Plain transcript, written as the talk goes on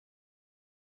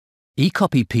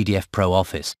eCopy PDF Pro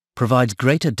Office provides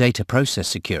greater data process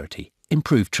security,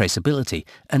 improved traceability,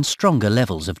 and stronger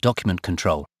levels of document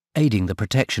control, aiding the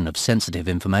protection of sensitive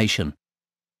information.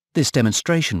 This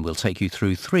demonstration will take you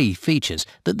through 3 features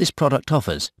that this product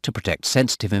offers to protect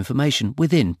sensitive information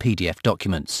within PDF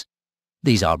documents.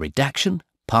 These are redaction,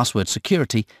 password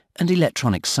security, and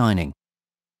electronic signing.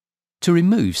 To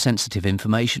remove sensitive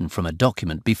information from a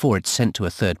document before it's sent to a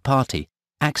third party,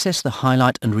 access the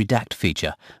Highlight and Redact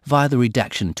feature via the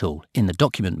Redaction tool in the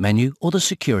Document menu or the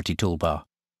Security toolbar.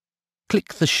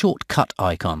 Click the shortcut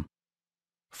icon.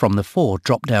 From the 4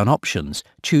 drop-down options,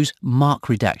 choose Mark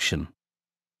Redaction.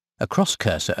 A cross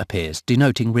cursor appears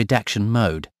denoting redaction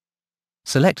mode.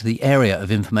 Select the area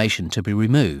of information to be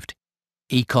removed.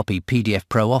 eCopy PDF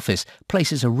Pro Office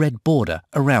places a red border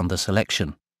around the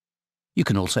selection. You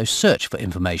can also search for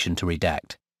information to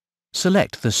redact.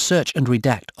 Select the Search and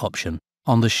Redact option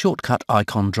on the shortcut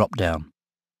icon drop-down.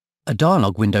 A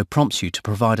dialog window prompts you to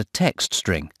provide a text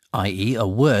string, i.e. a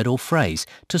word or phrase,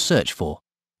 to search for,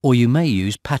 or you may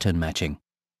use pattern matching.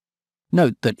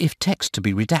 Note that if text to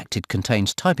be redacted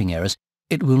contains typing errors,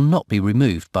 it will not be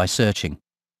removed by searching.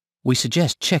 We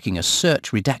suggest checking a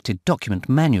search redacted document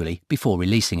manually before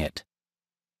releasing it.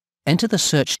 Enter the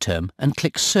search term and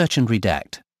click Search and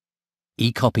Redact.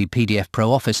 eCopy PDF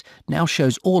Pro Office now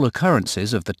shows all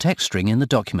occurrences of the text string in the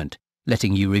document,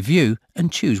 letting you review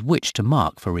and choose which to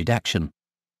mark for redaction.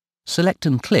 Select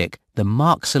and click the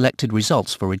Mark Selected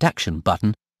Results for Redaction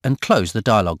button and close the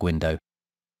dialog window.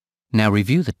 Now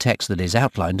review the text that is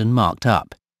outlined and marked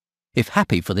up. If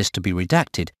happy for this to be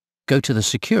redacted, go to the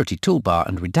Security toolbar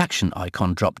and Redaction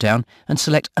icon drop-down and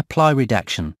select Apply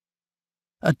Redaction.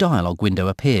 A dialog window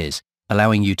appears,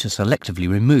 allowing you to selectively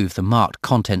remove the marked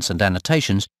contents and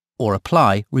annotations or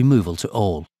apply removal to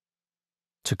all.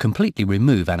 To completely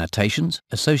remove annotations,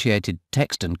 associated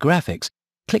text and graphics,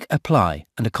 click Apply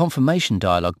and a confirmation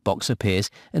dialog box appears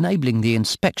enabling the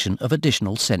inspection of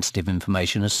additional sensitive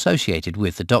information associated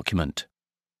with the document.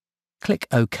 Click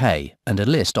OK and a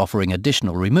list offering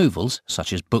additional removals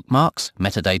such as bookmarks,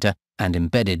 metadata and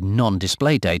embedded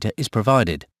non-display data is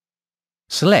provided.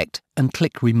 Select and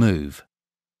click Remove.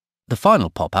 The final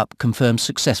pop-up confirms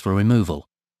successful removal.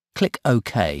 Click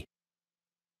OK.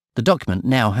 The document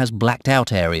now has blacked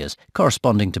out areas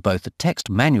corresponding to both the text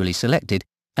manually selected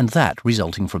and that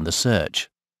resulting from the search.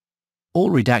 All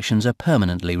redactions are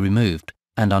permanently removed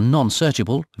and are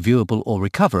non-searchable, viewable or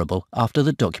recoverable after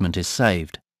the document is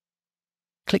saved.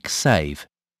 Click Save.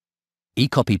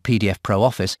 eCopy PDF Pro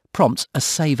Office prompts a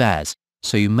Save As,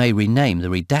 so you may rename the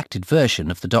redacted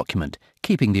version of the document,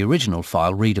 keeping the original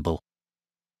file readable.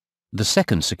 The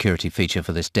second security feature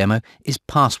for this demo is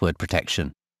password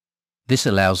protection. This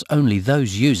allows only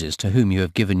those users to whom you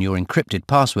have given your encrypted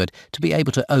password to be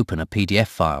able to open a PDF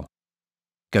file.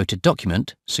 Go to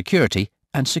Document, Security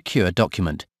and Secure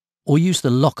Document, or use the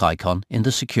lock icon in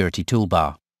the Security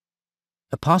toolbar.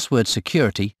 A Password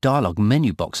Security dialog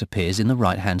menu box appears in the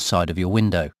right-hand side of your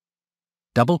window.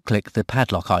 Double-click the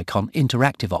padlock icon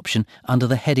interactive option under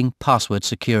the heading Password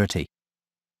Security.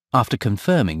 After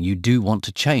confirming you do want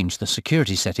to change the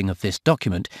security setting of this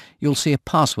document, you'll see a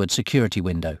Password Security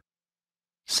window.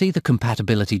 See the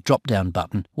Compatibility drop-down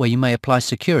button where you may apply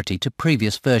security to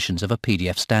previous versions of a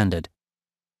PDF standard.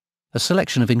 A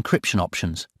selection of encryption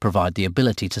options provide the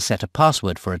ability to set a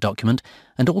password for a document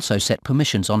and also set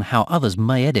permissions on how others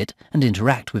may edit and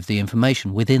interact with the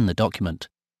information within the document.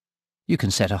 You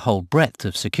can set a whole breadth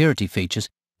of security features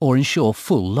or ensure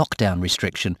full lockdown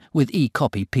restriction with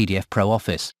eCopy PDF Pro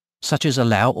Office, such as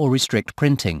allow or restrict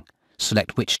printing,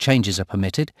 select which changes are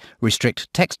permitted, restrict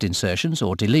text insertions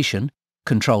or deletion,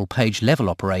 control page level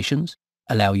operations,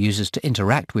 allow users to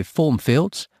interact with form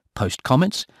fields, post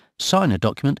comments, sign a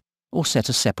document, or set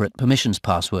a separate permissions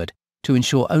password to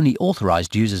ensure only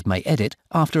authorized users may edit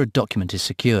after a document is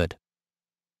secured.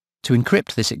 To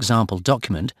encrypt this example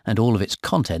document and all of its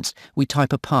contents, we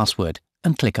type a password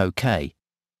and click OK.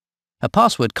 A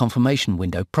password confirmation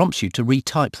window prompts you to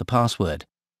retype the password.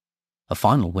 A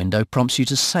final window prompts you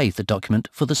to save the document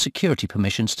for the security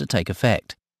permissions to take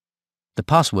effect. The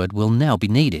password will now be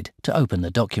needed to open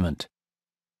the document.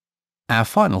 Our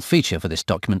final feature for this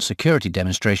document security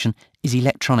demonstration is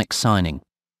electronic signing.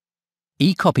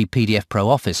 eCopy PDF Pro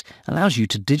Office allows you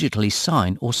to digitally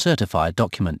sign or certify a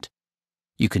document.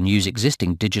 You can use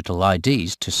existing digital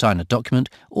IDs to sign a document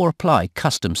or apply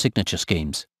custom signature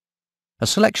schemes. A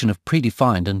selection of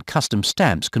predefined and custom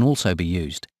stamps can also be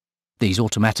used. These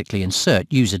automatically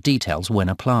insert user details when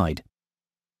applied.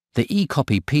 The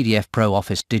eCopy PDF Pro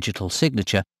Office digital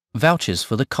signature vouches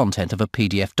for the content of a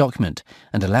PDF document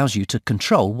and allows you to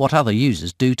control what other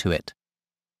users do to it.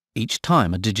 Each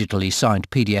time a digitally signed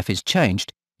PDF is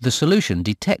changed, the solution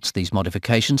detects these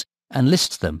modifications and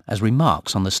lists them as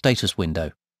remarks on the status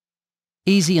window.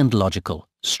 Easy and logical,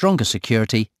 stronger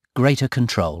security, greater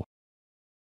control.